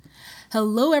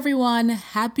Hello, everyone.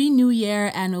 Happy New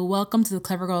Year and welcome to the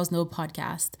Clever Girls Know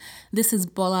podcast. This is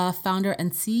Bola, founder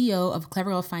and CEO of Clever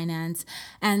Girl Finance.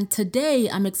 And today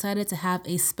I'm excited to have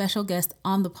a special guest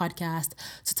on the podcast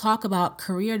to talk about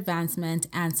career advancement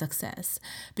and success.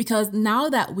 Because now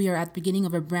that we are at the beginning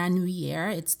of a brand new year,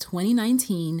 it's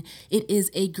 2019, it is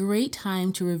a great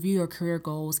time to review your career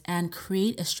goals and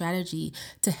create a strategy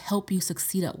to help you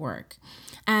succeed at work.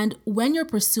 And when you're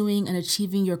pursuing and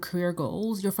achieving your career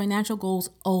goals, your financial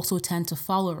goals also tend to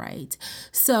follow, right?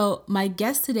 So my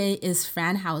guest today is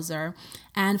Fran Hauser,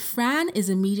 and Fran is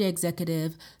a media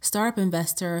executive, startup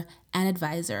investor, and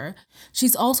advisor.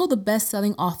 She's also the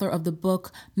best-selling author of the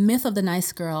book Myth of the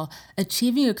Nice Girl: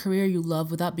 Achieving a Career You Love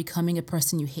Without Becoming a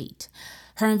Person You Hate.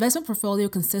 Her investment portfolio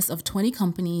consists of 20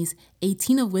 companies,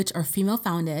 18 of which are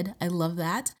female-founded. I love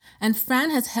that. And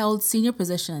Fran has held senior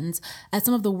positions at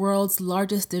some of the world's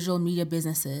largest digital media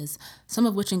businesses, some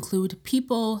of which include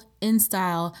People,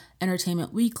 InStyle,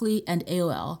 Entertainment Weekly, and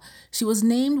AOL. She was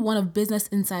named one of Business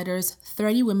Insider's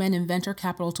 30 Women in Venture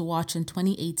Capital to Watch in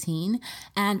 2018.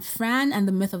 And Fran and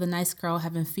the Myth of the Nice Girl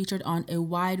have been featured on a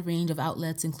wide range of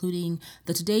outlets, including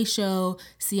The Today Show,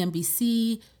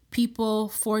 CNBC, People,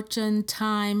 Fortune,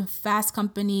 Time, Fast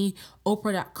Company,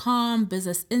 Oprah.com,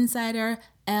 Business Insider,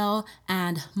 Elle,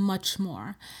 and much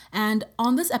more. And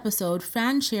on this episode,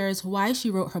 Fran shares why she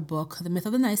wrote her book, The Myth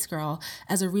of the Nice Girl,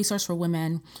 as a resource for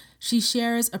women. She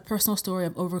shares a personal story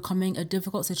of overcoming a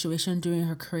difficult situation during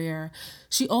her career.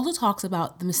 She also talks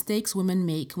about the mistakes women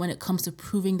make when it comes to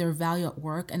proving their value at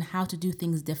work and how to do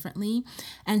things differently.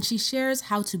 And she shares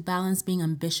how to balance being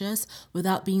ambitious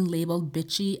without being labeled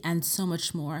bitchy and so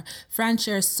much more. Fran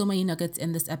shares so many nuggets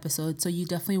in this episode, so you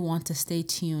definitely want to stay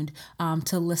tuned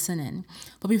to listen in.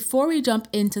 But before we jump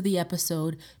into the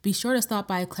episode, be sure to stop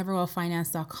by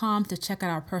cleverwellfinance.com to check out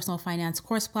our personal finance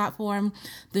course platform.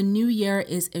 The new year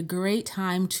is a great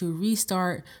time to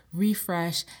restart,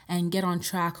 refresh, and get on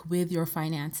track with your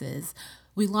finances.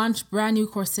 We launch brand new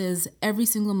courses every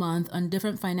single month on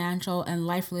different financial and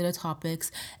life-related topics,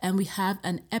 and we have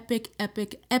an epic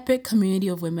community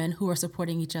of women who are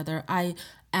supporting each other. I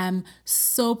am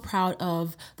so proud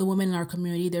of the women in our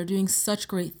community. They're doing such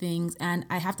great things, and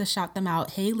I have to shout them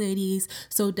out. Hey, ladies.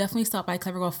 So definitely stop by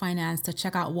Clever Girl Finance to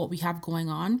check out what we have going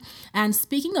on. And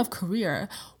speaking of career,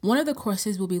 one of the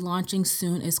courses we'll be launching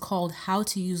soon is called How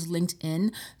to Use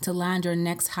LinkedIn to Land Your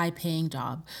Next High-Paying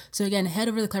Job. So again, head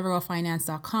over to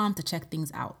clevergirlfinance.com to check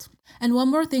things out. And one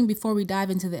more thing before we dive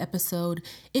into the episode,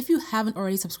 if you haven't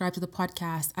already subscribed to the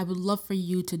podcast, I would love for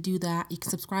you to do that. You can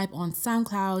subscribe on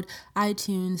SoundCloud,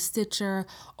 iTunes, Stitcher,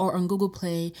 or on Google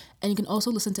Play. And you can also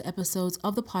listen to episodes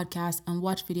of the podcast and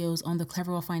watch videos on the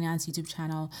Clever Girl Finance YouTube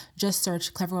channel. Just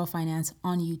search Clever Girl Finance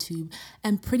on YouTube.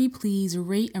 And pretty please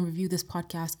rate and review this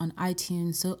podcast on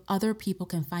iTunes so other people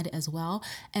can find it as well.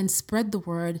 And spread the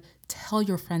word. Tell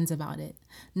your friends about it.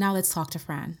 Now let's talk to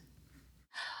Fran.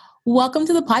 Welcome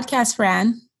to the podcast,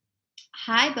 Fran.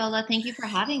 Hi, Bola. Thank you for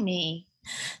having me.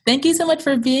 Thank you so much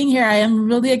for being here. I am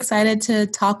really excited to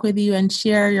talk with you and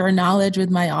share your knowledge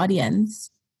with my audience.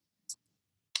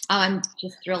 Oh, I'm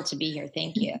just thrilled to be here.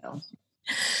 Thank you.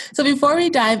 So before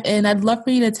we dive in, I'd love for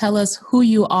you to tell us who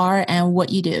you are and what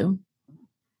you do.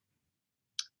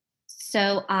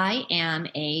 So I am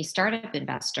a startup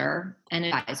investor and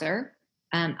advisor.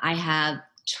 I have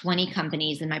 20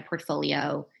 companies in my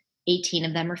portfolio. 18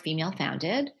 of them are female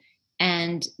founded,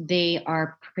 and they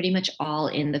are pretty much all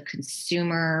in the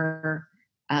consumer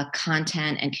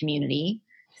content and community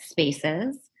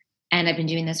spaces. And I've been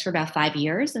doing this for about 5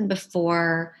 years. And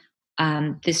before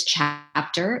this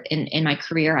chapter in my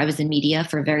career, I was in media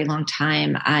for a very long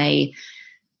time. I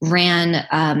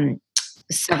ran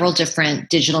several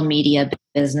different digital media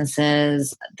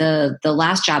businesses. The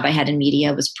last job I had in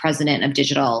media was president of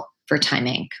digital for Time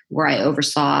Inc., where I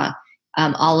oversaw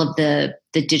all of the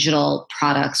digital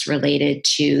products related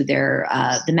to their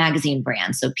the magazine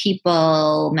brand. So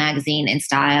People, Magazine,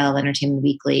 InStyle, Entertainment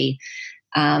Weekly.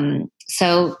 And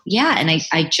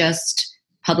I just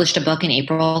published a book in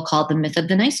April called The Myth of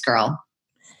the Nice Girl.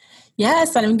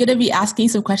 Yes, and I'm going to be asking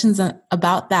some questions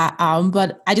about that.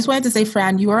 But I just wanted to say,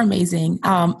 Fran, you are amazing.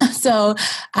 So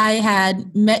I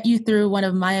had met you through one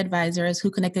of my advisors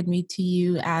who connected me to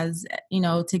you as,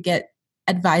 to get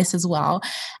advice as well.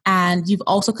 And you've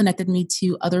also connected me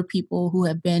to other people who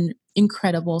have been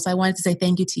incredible. So I wanted to say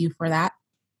thank you to you for that.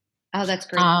 Oh, that's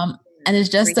great. And it's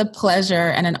just a pleasure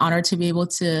and an honor to be able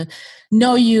to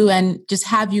know you and just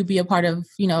have you be a part of,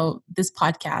 this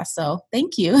podcast. So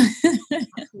thank you.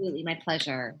 Absolutely. My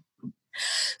pleasure.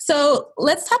 So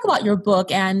let's talk about your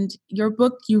book. And your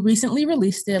book, you recently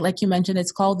released it. Like you mentioned,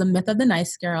 it's called The Myth of the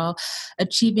Nice Girl: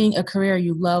 Achieving a Career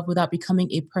You Love Without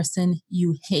Becoming a Person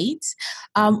You Hate.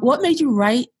 What made you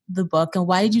write the book, and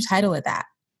why did you title it that?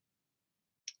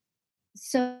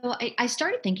 So I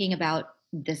started thinking about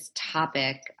this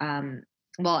topic.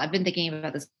 Well, I've been thinking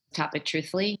about this topic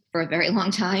truthfully for a very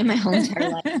long time, my whole entire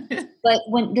life. But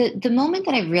when the moment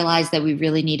that I realized that we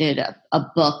really needed a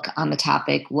book on the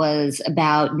topic was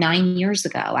about 9 years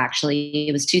ago, actually.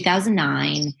 It was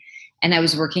 2009, and I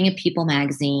was working at People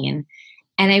magazine.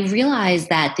 And I realized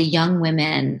that the young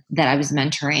women that I was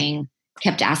mentoring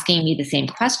kept asking me the same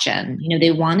question.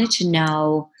 They wanted to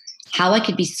know how I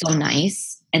could be so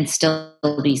nice and still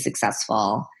be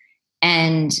successful.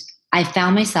 And I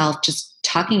found myself just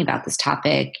talking about this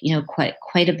topic,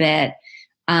 quite a bit.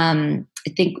 I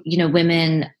think,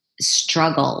 women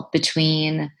struggle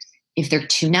between if they're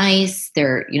too nice,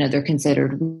 they're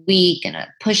considered weak and a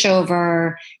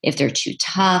pushover. If they're too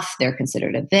tough, they're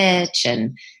considered a bitch.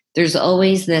 And there's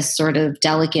always this sort of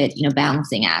delicate,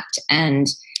 balancing act. And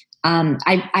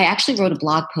I actually wrote a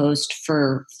blog post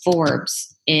for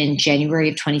Forbes in January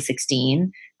of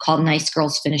 2016 called Nice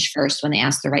Girls Finish First When They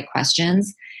Ask the Right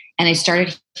Questions. And I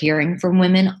started hearing from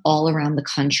women all around the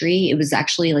country. It was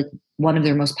actually like one of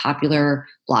their most popular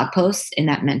blog posts in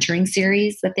that mentoring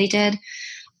series that they did.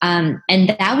 And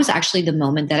that was actually the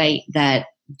moment that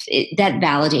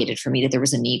validated for me that there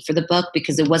was a need for the book,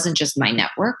 because it wasn't just my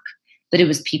network, but it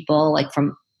was people like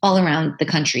from all around the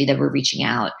country that were reaching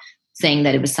out saying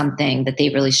that it was something that they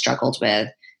really struggled with.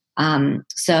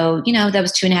 So, that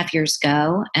was 2.5 years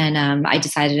ago. And I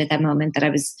decided at that moment that I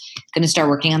was going to start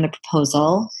working on the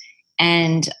proposal.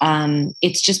 And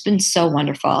it's just been so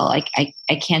wonderful. Like,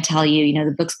 I can't tell you,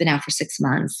 the book's been out for 6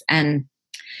 months and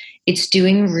it's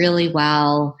doing really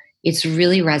well. It's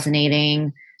really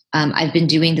resonating. I've been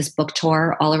doing this book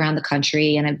tour all around the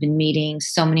country, and I've been meeting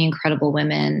so many incredible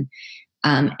women.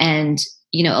 And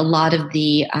a lot of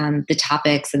the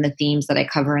topics and the themes that I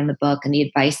cover in the book and the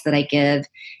advice that I give,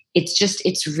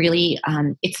 it's really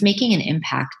it's making an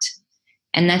impact,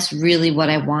 and that's really what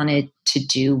I wanted to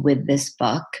do with this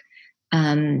book.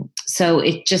 So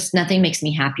it just nothing makes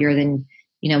me happier than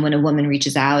when a woman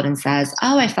reaches out and says,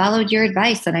 "Oh, I followed your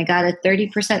advice and I got a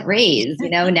 30% raise.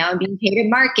 Now I'm being paid at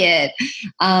market."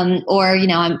 Or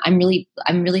I'm really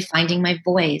finding my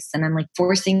voice, and I'm like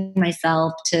forcing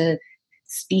myself to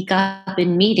speak up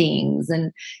in meetings.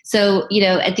 And so,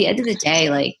 at the end of the day,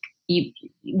 like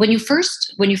when you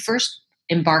first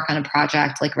embark on a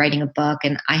project like writing a book,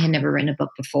 and I had never written a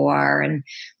book before, and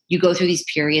you go through these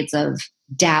periods of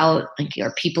doubt, like,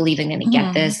 are people even going to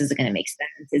get this? Is it going to make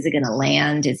sense? Is it going to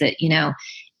land? Is it,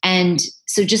 and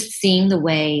so just seeing the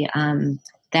way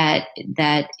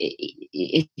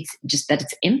it's just that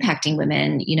it's impacting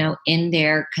women, in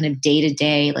their kind of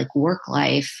day-to-day like work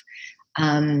life.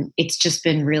 It's just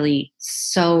been really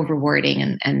so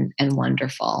rewarding and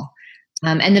wonderful.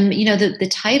 And then, the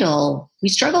title, we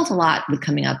struggled a lot with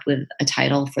coming up with a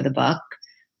title for the book.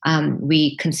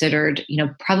 We considered,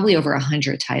 probably over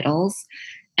 100 titles.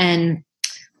 And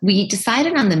we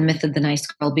decided on The Myth of the Nice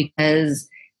Girl because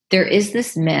there is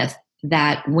this myth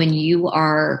that when you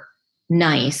are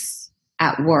nice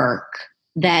at work,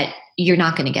 that you're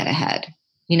not going to get ahead,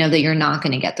 that you're not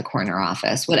going to get the corner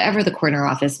office, whatever the corner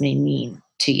office may mean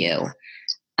to you.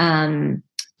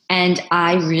 And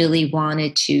I really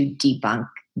wanted to debunk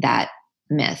that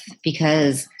myth,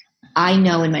 because I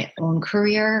know in my own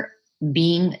career,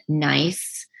 being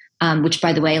nice, which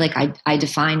by the way, like I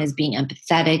define as being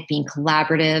empathetic, being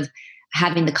collaborative,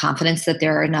 having the confidence that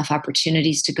there are enough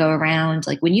opportunities to go around.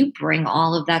 Like when you bring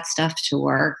all of that stuff to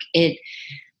work,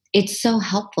 it's so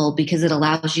helpful because it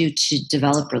allows you to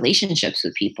develop relationships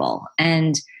with people.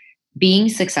 And being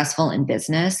successful in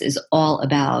business is all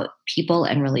about people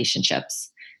and relationships.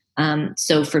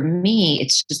 So for me,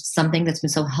 it's just something that's been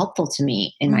so helpful to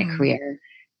me in my career.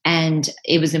 And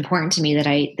it was important to me that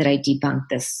I debunked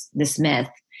this myth.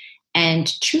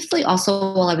 And truthfully,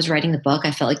 also while I was writing the book,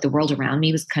 I felt like the world around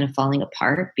me was kind of falling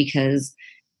apart because,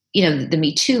 the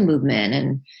Me Too movement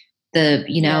and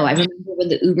I remember when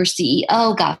the Uber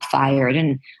CEO got fired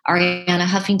and Ariana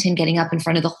Huffington getting up in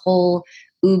front of the whole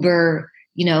Uber,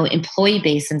 employee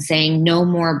base and saying no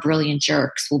more brilliant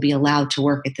jerks will be allowed to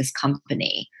work at this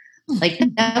company. Like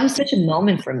that was such a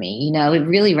moment for me, it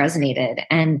really resonated.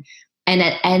 And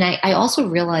I also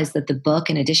realized that the book,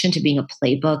 in addition to being a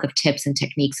playbook of tips and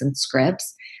techniques and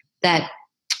scripts, that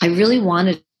I really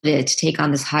wanted it to take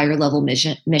on this higher level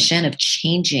mission of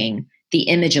changing the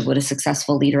image of what a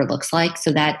successful leader looks like,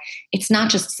 so that it's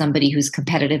not just somebody who's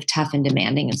competitive, tough, and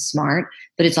demanding and smart,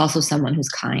 but it's also someone who's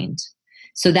kind.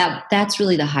 So that's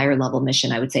really the higher level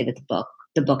mission I would say that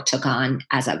the book took on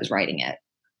as I was writing it.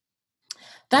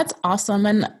 That's awesome.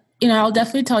 And, I'll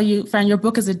definitely tell you, Fran, your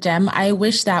book is a gem. I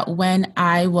wish that when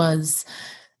I was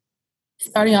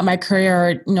starting out my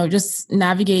career, just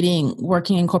navigating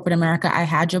working in corporate America, I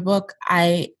had your book.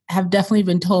 I have definitely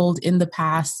been told in the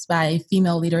past by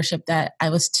female leadership that I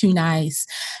was too nice.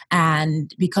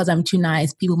 And because I'm too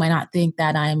nice, people might not think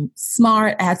that I'm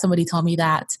smart. I had somebody tell me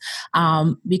that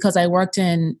because I worked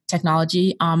in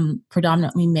technology,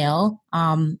 predominantly male,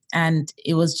 and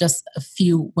it was just a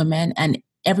few women, and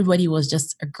everybody was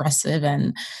just aggressive.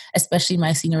 And especially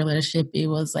my senior leadership, it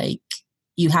was like,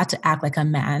 you had to act like a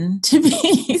man to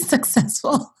be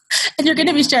successful. And you're going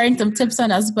to be sharing some tips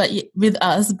on us, but with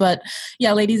us. But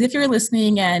yeah, ladies, if you're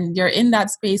listening and you're in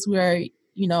that space where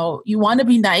you want to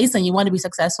be nice and you want to be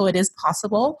successful, it is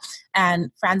possible.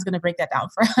 And Fran's going to break that down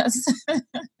for us.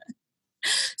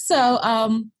 So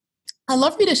I'd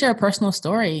love for you to share a personal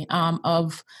story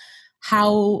of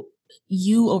how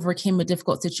you overcame a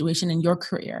difficult situation in your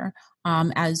career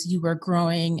as you were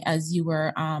growing, as you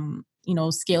were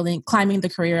climbing the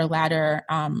career ladder,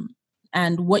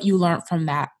 and what you learned from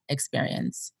that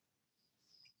experience.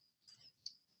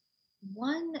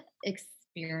 One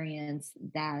experience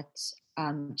that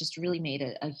just really made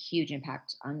a huge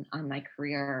impact on my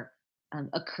career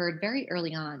occurred very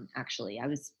early on, actually. I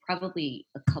was probably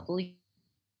a couple of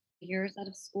years out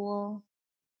of school,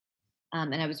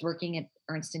 and I was working at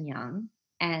Ernst and Young,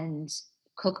 and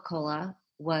Coca-Cola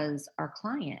was our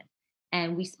client,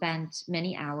 and we spent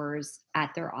many hours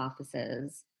at their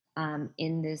offices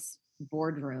in this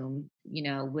boardroom,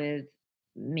 with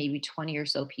maybe 20 or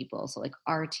so people. So like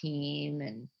our team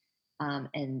and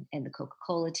the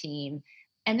Coca-Cola team.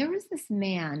 And there was this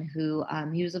man who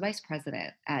he was a vice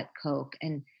president at Coke,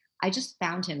 and I just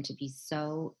found him to be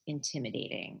so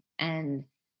intimidating, and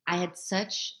I had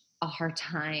such a hard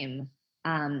time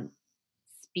um,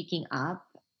 speaking up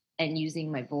and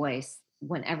using my voice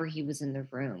whenever he was in the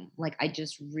room. Like I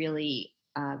just really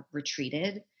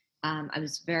retreated. I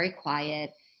was very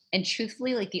quiet. And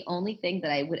truthfully, like the only thing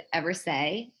that I would ever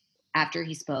say after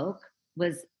he spoke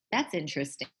was, "That's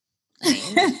interesting."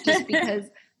 Just because,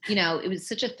 it was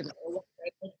such a thrill.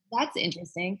 Right? Like, that's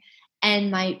interesting. And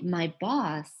my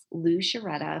boss, Lou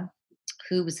Sharetta,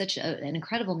 who was such an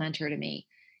incredible mentor to me,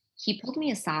 he pulled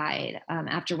me aside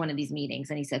after one of these meetings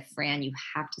and he said, "Fran, you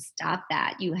have to stop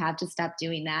that. You have to stop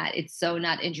doing that. It's so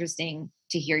not interesting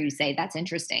to hear you say that's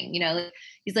interesting." Like,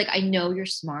 he's like, "I know you're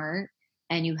smart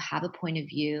and you have a point of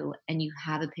view and you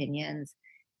have opinions.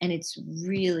 And it's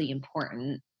really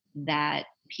important that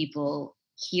people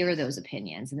hear those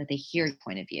opinions and that they hear your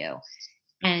point of view."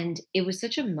 And it was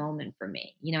such a moment for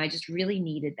me. I just really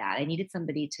needed that. I needed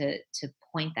somebody to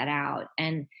point that out.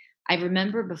 And I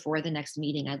remember before the next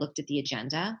meeting, I looked at the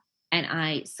agenda and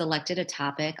I selected a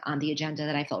topic on the agenda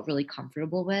that I felt really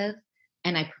comfortable with.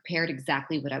 And I prepared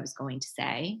exactly what I was going to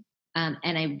say. And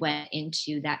I went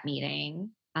into that meeting,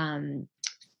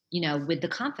 with the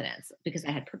confidence because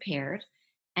I had prepared.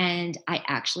 And I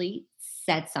actually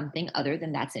said something other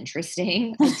than "that's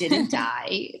interesting." I didn't die.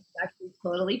 It's actually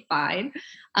totally fine.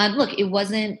 Look, it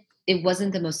wasn't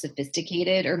the most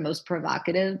sophisticated or most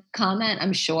provocative comment,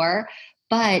 I'm sure,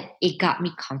 but it got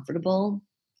me comfortable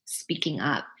speaking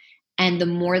up. And the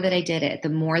more that I did it, the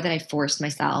more that I forced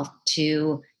myself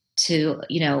to to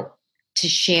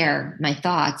share my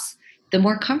thoughts, the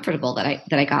more comfortable that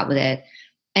I got with it.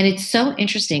 And it's so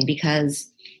interesting because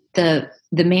the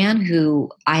man who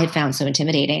I had found so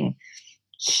intimidating,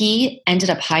 he ended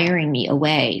up hiring me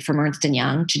away from Ernst and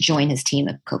Young to join his team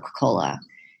at Coca-Cola.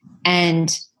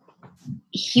 And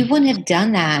he wouldn't have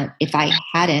done that if I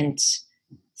hadn't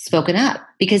spoken up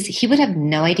because he would have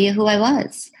no idea who I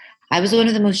was. I was one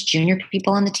of the most junior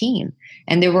people on the team.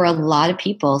 And there were a lot of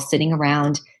people sitting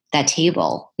around that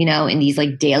table, in these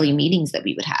like daily meetings that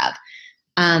we would have.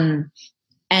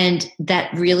 And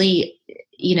that really,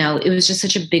 it was just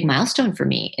such a big milestone for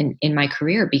me in my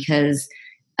career because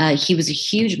he was a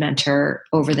huge mentor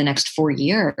over the next 4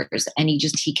 years. And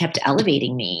he kept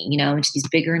elevating me, into these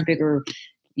bigger and bigger,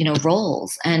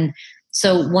 roles. And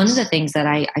so one of the things that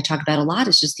I talk about a lot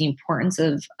is just the importance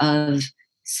of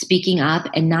speaking up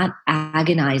and not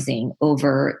agonizing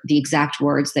over the exact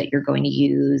words that you're going to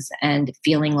use and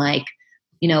feeling like,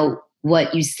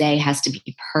 what you say has to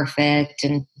be perfect,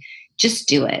 and just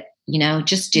do it,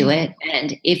 just do it.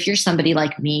 And if you're somebody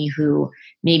like me who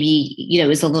maybe,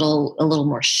 is a little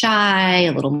more shy,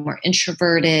 a little more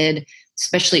introverted,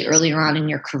 especially earlier on in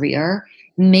your career,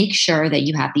 make sure that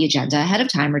you have the agenda ahead of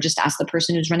time, or just ask the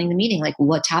person who's running the meeting, like,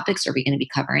 what topics are we going to be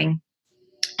covering?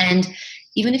 And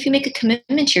even if you make a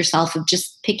commitment to yourself of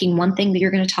just picking one thing that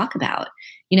you're going to talk about,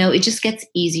 it just gets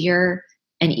easier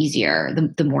and easier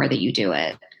the more that you do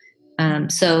it.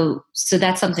 So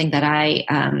that's something that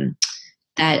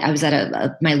that I was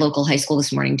at my local high school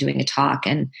this morning doing a talk,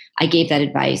 and I gave that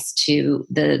advice to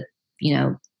the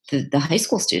high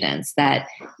school students, that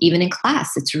even in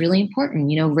class, it's really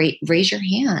important, raise your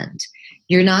hand.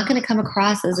 You're not going to come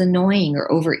across as annoying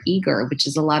or over eager, which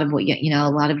is a lot of what, a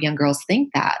lot of young girls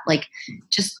think that, like,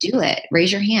 just do it.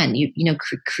 Raise your hand.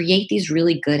 Create these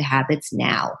really good habits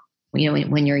now,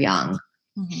 when you're young.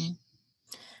 Mm-hmm.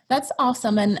 That's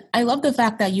awesome. And I love the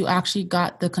fact that you actually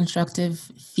got the constructive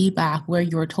feedback where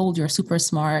you were told you're super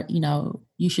smart,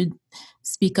 you should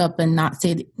speak up and not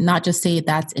just say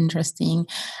that's interesting.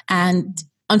 And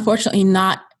unfortunately,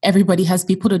 not everybody has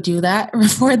people to do that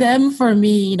for them. For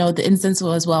me, the instance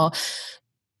was, well,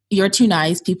 you're too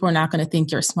nice. People are not going to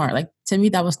think you're smart. Like, to me,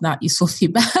 that was not useful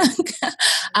feedback.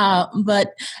 But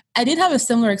I did have a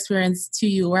similar experience to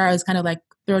you where I was kind of like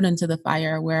thrown into the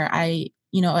fire, where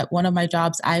at one of my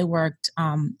jobs, I worked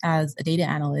as a data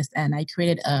analyst, and I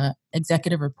created a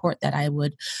executive report that I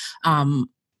would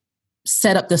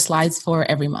set up the slides for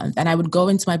every month. And I would go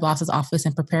into my boss's office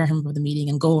and prepare him for the meeting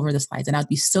and go over the slides. And I'd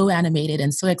be so animated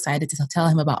and so excited to tell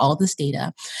him about all this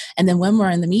data. And then when we're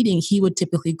in the meeting, he would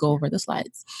typically go over the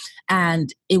slides.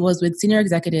 And it was with senior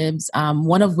executives,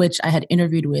 one of which I had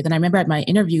interviewed with. And I remember at my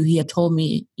interview, he had told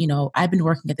me, I've been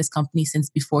working at this company since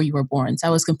before you were born. So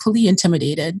I was completely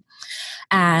intimidated.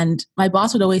 And my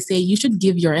boss would always say, you should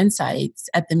give your insights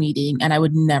at the meeting. And I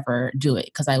would never do it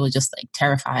because I was just like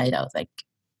terrified. I was like,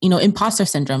 imposter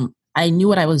syndrome. I knew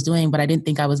what I was doing, but I didn't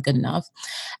think I was good enough.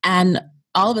 And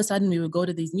all of a sudden we would go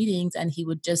to these meetings and he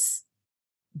would just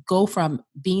go from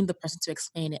being the person to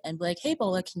explain it and be like, hey,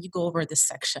 Bola, can you go over this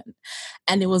section?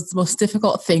 And it was the most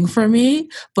difficult thing for me,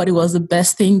 but it was the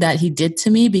best thing that he did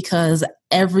to me, because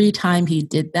every time he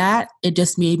did that, it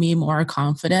just made me more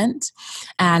confident.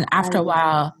 And after a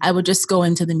while, I would just go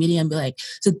into the meeting and be like,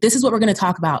 so this is what we're going to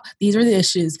talk about. These are the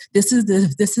issues. This is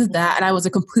that. And I was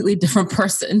a completely different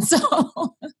person. So,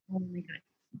 oh my God.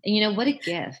 And what a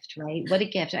gift, right? What a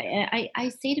gift.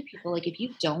 I say to people, like, if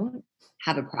you don't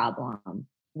have a problem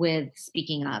with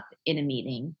speaking up in a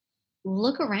meeting,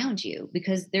 look around you,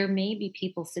 because there may be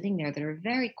people sitting there that are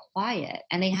very quiet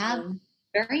and they have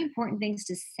very important things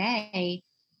to say,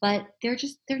 but they're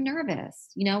nervous,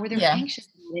 or they're anxious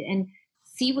about it, and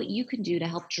see what you can do to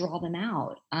help draw them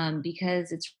out.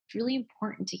 Because it's really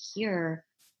important to hear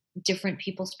different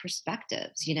people's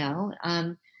perspectives.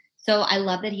 So I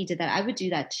love that he did that. I would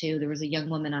do that too. There was a young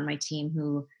woman on my team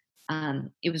who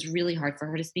it was really hard for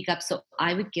her to speak up. So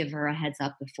I would give her a heads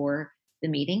up before the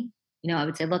meeting. I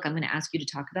would say, look, I'm going to ask you to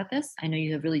talk about this. I know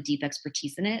you have really deep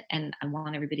expertise in it, and I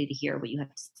want everybody to hear what you have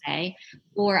to say.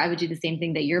 Or I would do the same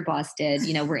thing that your boss did.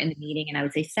 We're in the meeting and I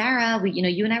would say, Sarah,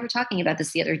 you and I were talking about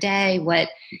this the other day.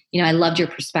 I loved your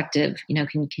perspective.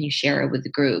 Can you share it with the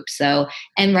group? So,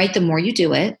 and right, the more you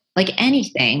do it, like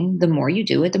anything, the more you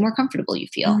do it, the more comfortable you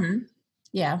feel. Mm-hmm.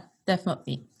 Yeah,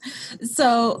 definitely.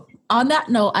 So on that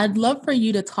note, I'd love for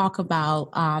you to talk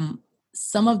about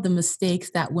some of the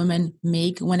mistakes that women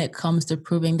make when it comes to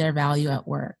proving their value at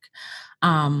work.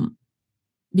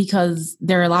 Because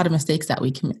there are a lot of mistakes that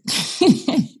we commit.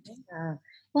 Yeah.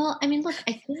 Well, I mean, look,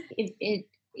 I think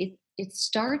it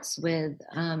starts with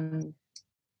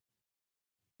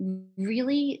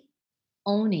really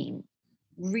owning,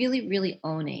 really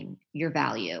owning your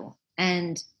value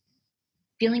and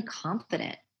feeling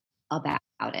confident about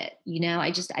it.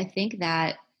 I think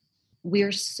that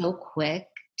we're so quick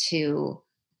to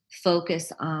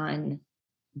focus on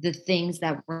the things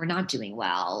that we're not doing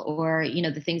well, or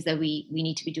the things that we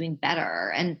need to be doing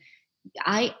better. And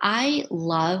I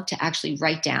love to actually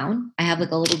write down. I have like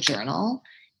a little journal,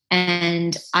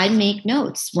 and I make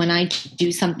notes when I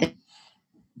do something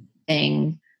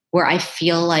where I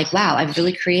feel like, wow, I've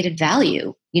really created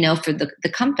value, for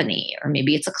the company, or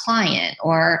maybe it's a client,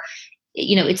 or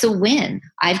it's a win.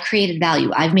 I've created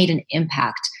value. I've made an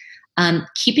impact.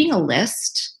 Keeping a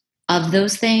list of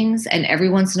those things, and every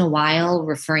once in a while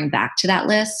referring back to that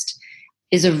list,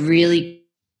 is a really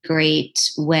great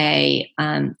way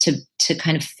to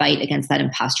kind of fight against that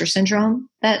imposter syndrome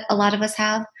that a lot of us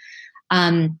have.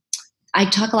 I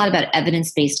talk a lot about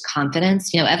evidence-based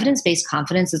confidence. Evidence-based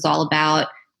confidence is all about,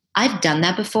 I've done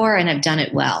that before and I've done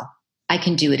it well. I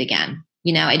can do it again.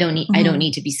 I don't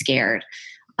need to be scared.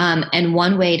 And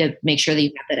one way to make sure that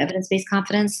you have that evidence-based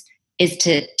confidence is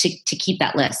to keep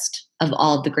that list of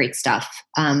all of the great stuff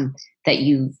that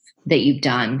you've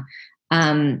done.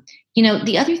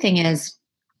 The other thing is,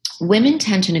 women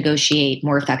tend to negotiate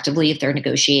more effectively if they're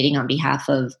negotiating on behalf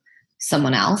of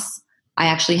someone else. I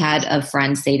actually had a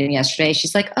friend say to me yesterday,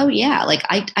 she's like, oh yeah, like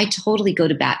I totally go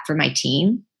to bat for my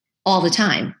team all the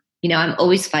time. I'm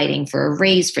always fighting for a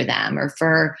raise for them or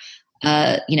for,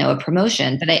 a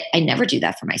promotion, but I never do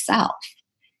that for myself.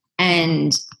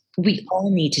 And we all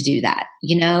need to do that,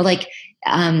 like,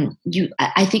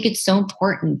 I think it's so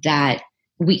important that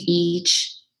we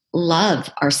each love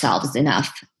ourselves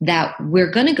enough that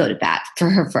we're going to go to bat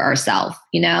for ourselves,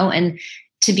 and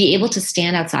to be able to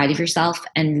stand outside of yourself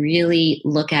and really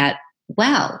look at,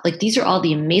 wow, like these are all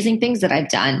the amazing things that I've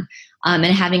done, and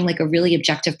having like a really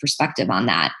objective perspective on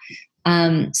that.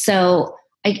 So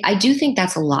I do think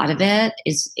that's a lot of it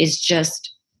is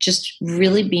just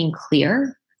really being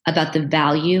clear about the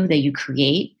value that you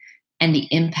create and the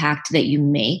impact that you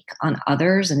make on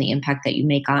others and the impact that you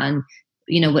make on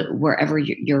wherever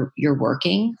you're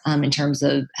working, in terms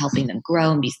of helping them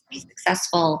grow and be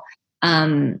successful.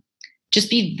 Just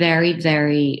be very,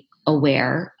 very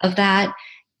aware of that.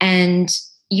 And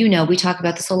we talk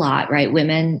about this a lot, right?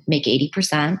 Women make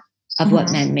 80% of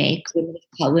what men make.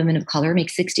 Women of color make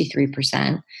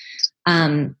 63%.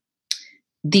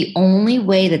 The only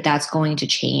way that that's going to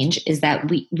change is that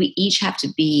we each have to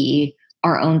be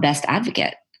our own best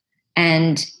advocate.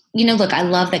 And look, I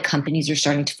love that companies are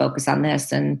starting to focus on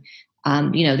this, and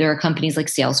there are companies like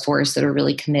Salesforce that are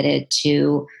really committed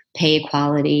to pay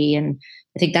equality, and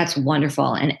I think that's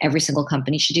wonderful. And every single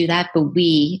company should do that. But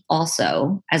we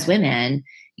also, as women,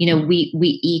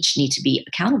 we each need to be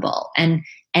accountable and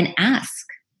ask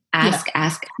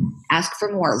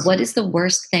for more. What is the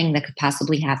worst thing that could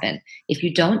possibly happen? If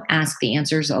you don't ask, the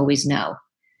answer is always no.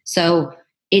 So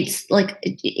it's like,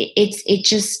 it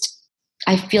just,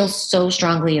 I feel so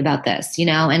strongly about this,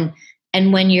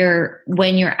 and when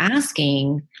you're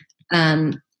asking,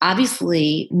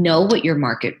 obviously know what your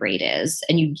market rate is.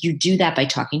 And you do that by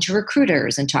talking to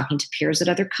recruiters and talking to peers at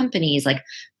other companies. Like,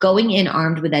 going in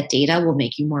armed with that data will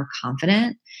make you more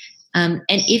confident. And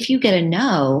if you get a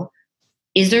no,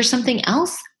 is there something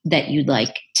else that you'd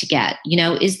like to get?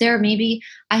 Is there, maybe,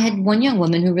 I had one young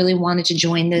woman who really wanted to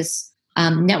join this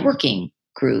networking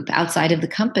group outside of the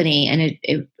company. And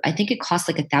I think it cost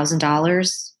like $1,000. It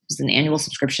was an annual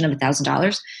subscription of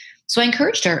 $1,000. So I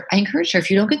encouraged her, if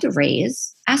you don't get the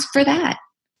raise, ask for that,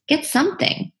 get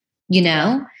something,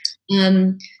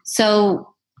 so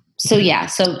yeah,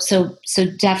 so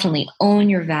definitely own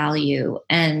your value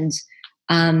and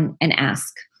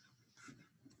ask.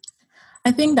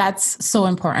 I think that's so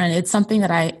important. It's something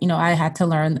that I had to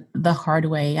learn the hard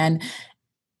way. And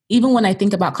even when I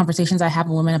think about conversations I have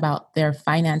with women about their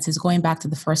finances, going back to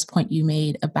the first point you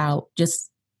made about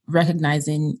just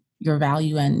recognizing your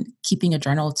value and keeping a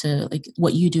journal to like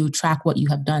what you do, track what you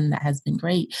have done that has been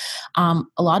great. A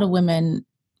lot of women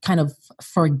kind of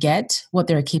forget what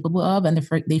they're capable of, and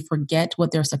they forget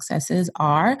what their successes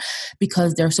are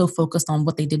because they're so focused on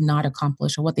what they did not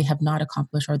accomplish or what they have not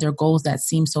accomplished or their goals that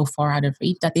seem so far out of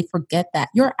reach that they forget that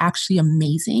you're actually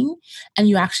amazing and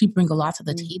you actually bring a lot to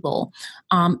the table.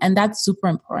 And that's super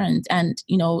important. And,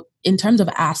 in terms of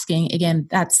asking, again,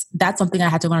 that's something I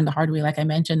had to learn the hard way. Like I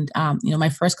mentioned, my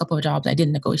first couple of jobs, I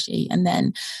didn't negotiate. And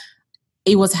then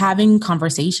it was having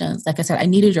conversations. Like I said, I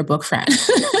needed your book, Fran.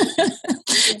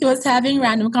 It was having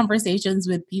random conversations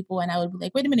with people. And I would be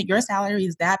like, wait a minute, your salary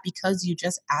is that because you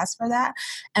just asked for that?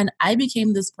 And I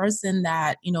became this person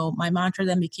that, my mantra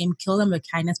then became kill them with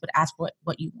kindness, but ask for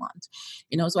what you want.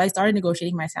 So I started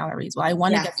negotiating my salaries. Well, I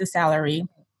want to get the salary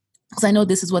because I know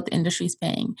this is what the industry is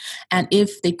paying. And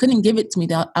if they couldn't give it to me,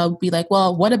 I'll be like,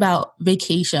 well, what about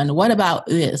vacation? What about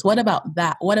this? What about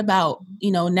that? What about,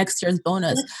 next year's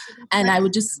bonus? And I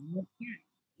would just,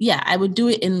 yeah, I would do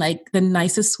it in like the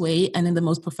nicest way and in the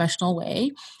most professional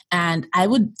way. And I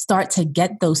would start to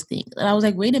get those things. And I was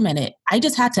like, wait a minute, I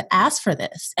just had to ask for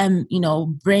this and,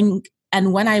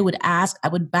 and when I would ask, I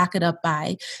would back it up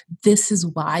by, this is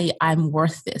why I'm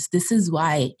worth this. This is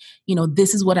why,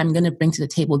 this is what I'm going to bring to the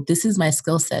table. This is my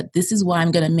skill set. This is why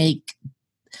I'm going to make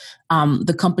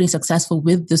the company successful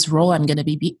with this role I'm going to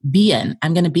be in.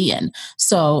 I'm going to be in.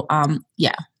 So,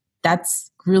 yeah,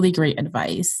 that's really great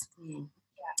advice.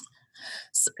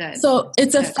 So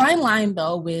it's a fine line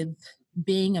though with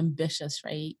being ambitious,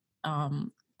 right?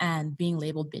 And being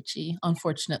labeled bitchy,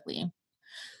 unfortunately.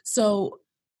 So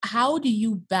how do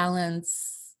you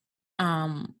balance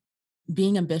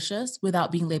being ambitious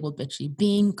without being labeled bitchy,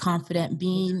 being confident,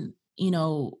 being,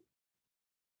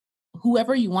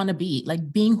 whoever you want to be,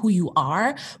 like being who you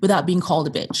are without being called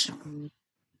a bitch?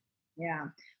 Yeah.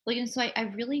 Well, so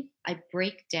I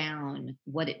break down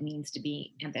what it means to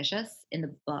be ambitious in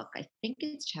the book. I think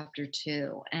it's chapter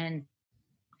 2. And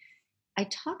I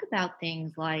talk about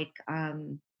things like,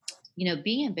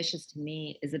 being ambitious to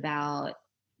me is about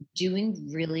doing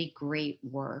really great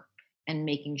work and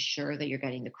making sure that you're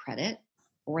getting the credit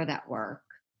for that work.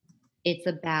 It's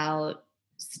about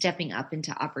stepping up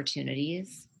into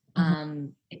opportunities.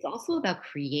 Mhm. It's also about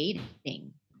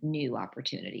creating new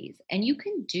opportunities. And you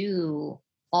can do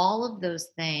all of those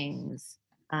things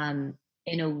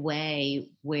in a way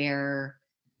where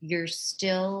you're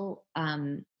still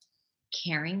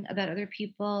caring about other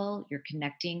people, you're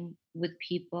connecting with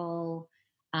people,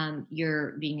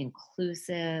 you're being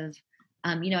inclusive.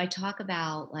 I talk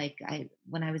about like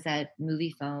when I was at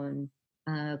Movie Phone,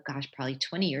 gosh, probably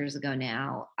 20 years ago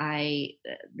now.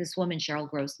 This woman Cheryl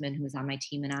Grossman, who was on my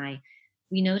team, and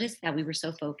we noticed that we were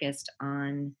so focused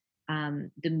on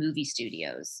the movie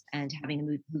studios and having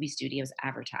the movie studios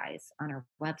advertise on our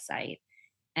website,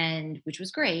 and which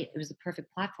was great. It was the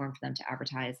perfect platform for them to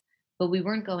advertise, but we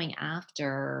weren't going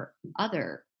after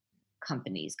other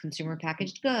companies, consumer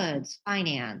packaged goods,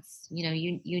 finance,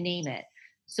 you name it.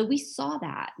 So we saw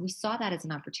that as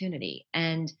an opportunity.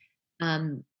 And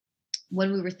um,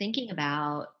 when we were thinking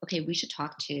about, okay, we should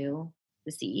talk to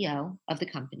the CEO of the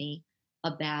company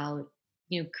about,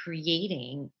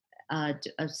 creating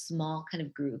a small kind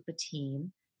of group, a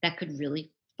team that could really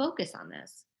focus on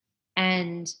this.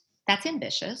 And that's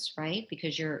ambitious, right?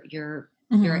 Because Mhm.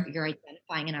 you're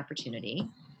identifying an opportunity,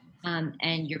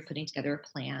 and you're putting together a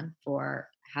plan for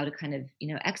how to kind of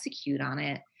execute on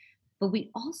it. But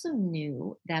we also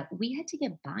knew that we had to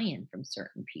get buy-in from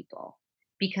certain people,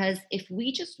 because if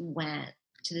we just went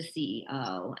to the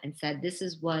CEO and said, "This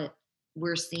is what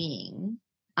we're seeing,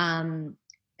 um,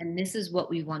 and this is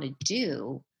what we want to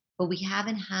do," but we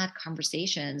haven't had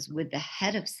conversations with the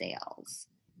head of sales,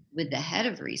 with the head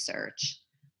of research,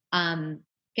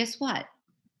 guess what?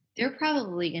 They're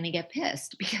probably going to get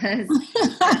pissed because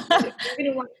they're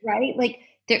going to want, right? Like,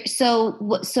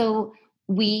 so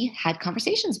we had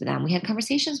conversations with them. We had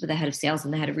conversations with the head of sales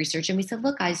and the head of research, and we said,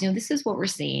 "Look, guys, this is what we're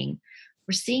seeing.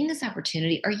 We're seeing this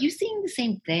opportunity. Are you seeing the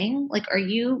same thing? Like, are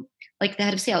you like the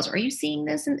head of sales? Are you seeing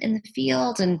this in the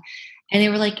field?" And they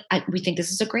were like, "We think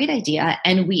this is a great idea."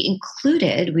 And we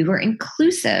were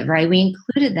inclusive, right? We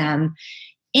included them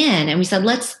in, and we said,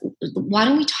 why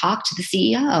don't we talk to the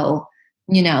CEO,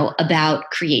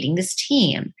 about creating this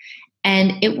team?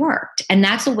 And it worked. And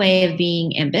that's a way of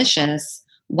being ambitious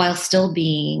while still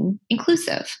being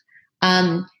inclusive.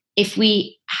 If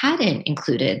we hadn't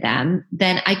included them,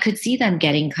 then I could see them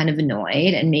getting kind of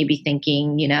annoyed and maybe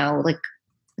thinking, like,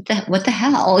 what the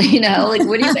hell, like,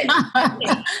 what are you guys doing?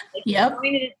 Like, you're Yep.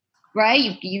 trying to,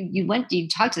 right? You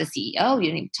talked to the CEO, you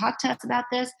didn't even talk to us about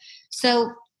this.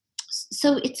 So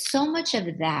it's so much of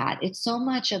that. It's so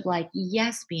much of like,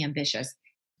 yes, be ambitious.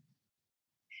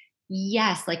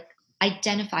 Yes, like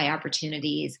identify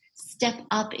opportunities, step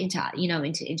up into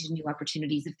new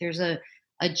opportunities. If there's a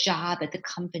job at the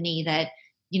company that,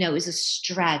 is a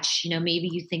stretch, maybe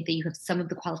you think that you have some of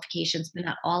the qualifications, but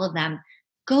not all of them,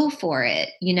 go for it.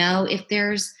 If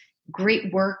there's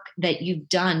great work that you've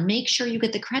done, make sure you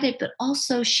get the credit, but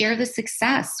also share the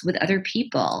success with other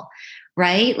people,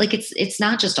 right? Like it's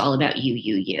not just all about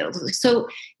you. So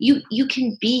you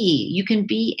can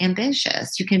be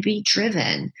ambitious, you can be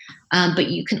driven, but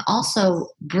you can also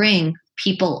bring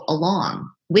people along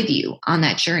with you on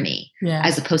that journey, Yeah.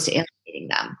 as opposed to alienating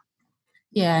them.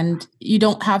 Yeah, and you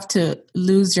don't have to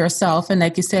lose yourself. And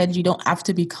like you said, you don't have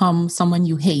to become someone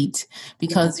you hate Yeah.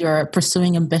 because you're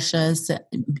pursuing ambition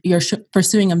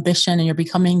and you're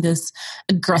becoming this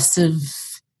aggressive,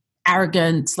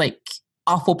 arrogant, like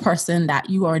awful person that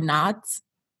you are not.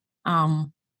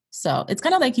 Um, so it's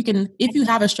kind of like if you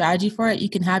have a strategy for it, you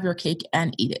can have your cake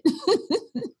and eat it.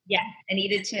 Yeah, I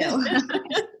needed to.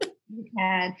 You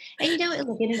can. And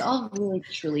look, and it all really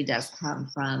truly does come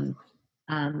from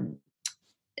um,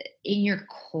 in your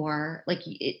core. Like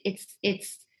it's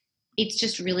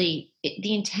just really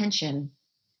the intention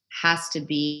has to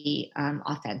be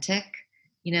authentic.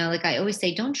 Like I always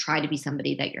say, don't try to be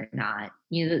somebody that you're not.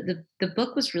 The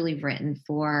book was really written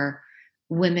for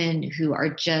women who are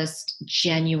just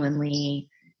genuinely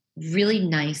really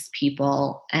nice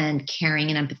people and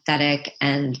caring and empathetic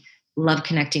and love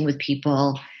connecting with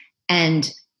people,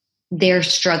 and they're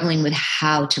struggling with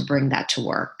how to bring that to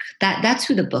work. That's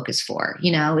who the book is for.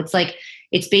 It's like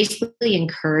it's basically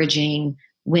encouraging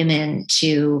women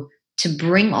to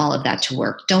bring all of that to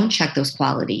work. Don't check those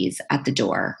qualities at the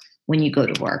door when you go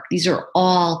to work. These are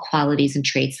all qualities and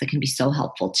traits that can be so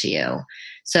helpful to you.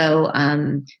 So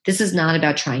this is not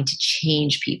about trying to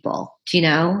change people.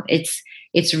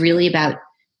 It's really about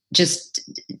just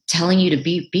telling you to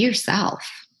be yourself.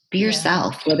 Be Yeah.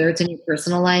 yourself, whether it's in your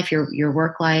personal life, your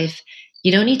work life.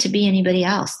 You don't need to be anybody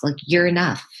else. Like, you're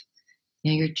enough.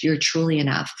 you're truly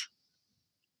enough.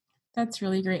 That's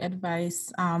really great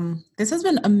advice. This has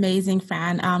been amazing,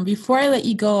 Fran. Before I let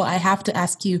you go, I have to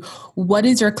ask you, what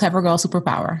is your clever girl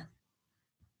superpower?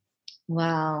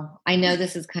 Well, I know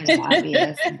this is kind of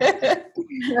obvious, but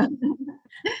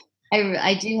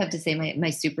I do have to say my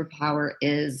superpower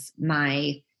is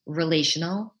my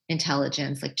relational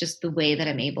intelligence, like just the way that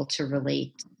I'm able to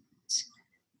relate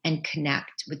and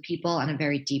connect with people on a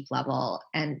very deep level.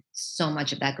 And so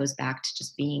much of that goes back to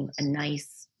just being a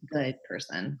nice, good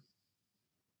person.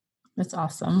 That's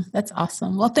awesome. That's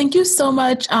awesome. Well, thank you so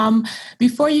much.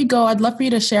 Before you go, I'd love for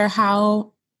you to share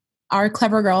how our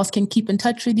clever girls can keep in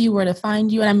touch with you, where to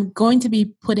find you. And I'm going to be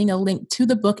putting a link to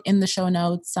the book in the show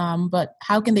notes. But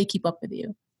how can they keep up with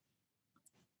you?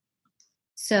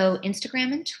 So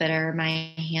Instagram and Twitter,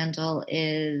 my handle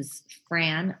is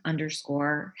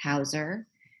Fran_Hauser.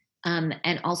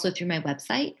 And also through my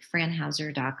website,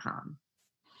 franhauser.com.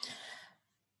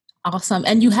 Awesome.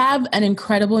 And you have an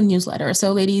incredible newsletter.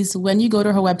 So ladies, when you go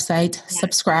to her website,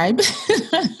 subscribe.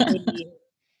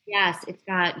 Yes, it's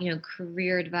got,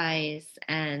 career advice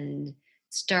and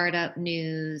startup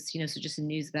news, so just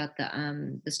news about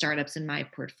the startups in my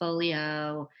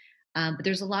portfolio. But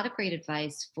there's a lot of great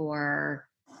advice for,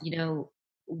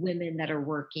 women that are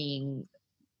working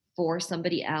for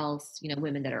somebody else,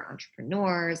 women that are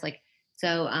entrepreneurs. Like,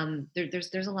 so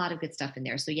there's a lot of good stuff in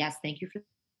there. So yes, thank you for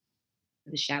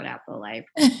the shout out, Bo. I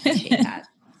appreciate that.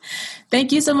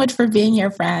 Thank you so much for being here,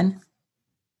 Fran.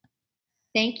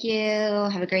 Thank you.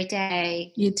 Have a great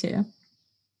day. You too.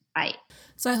 Bye.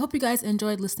 So I hope you guys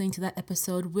enjoyed listening to that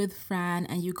episode with Fran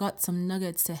and you got some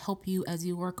nuggets to help you as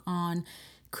you work on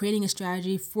creating a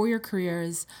strategy for your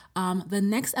careers. The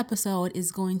next episode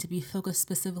is going to be focused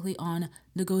specifically on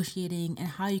negotiating and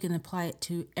how you can apply it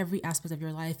to every aspect of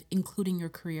your life, including your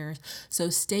career. So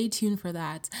stay tuned for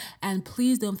that. And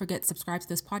please don't forget to subscribe to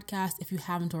this podcast if you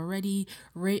haven't already.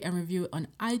 Rate and review it on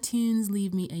iTunes.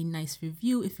 Leave me a nice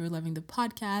review if you're loving the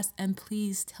podcast. And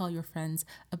please tell your friends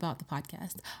about the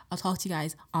podcast. I'll talk to you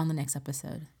guys on the next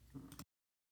episode.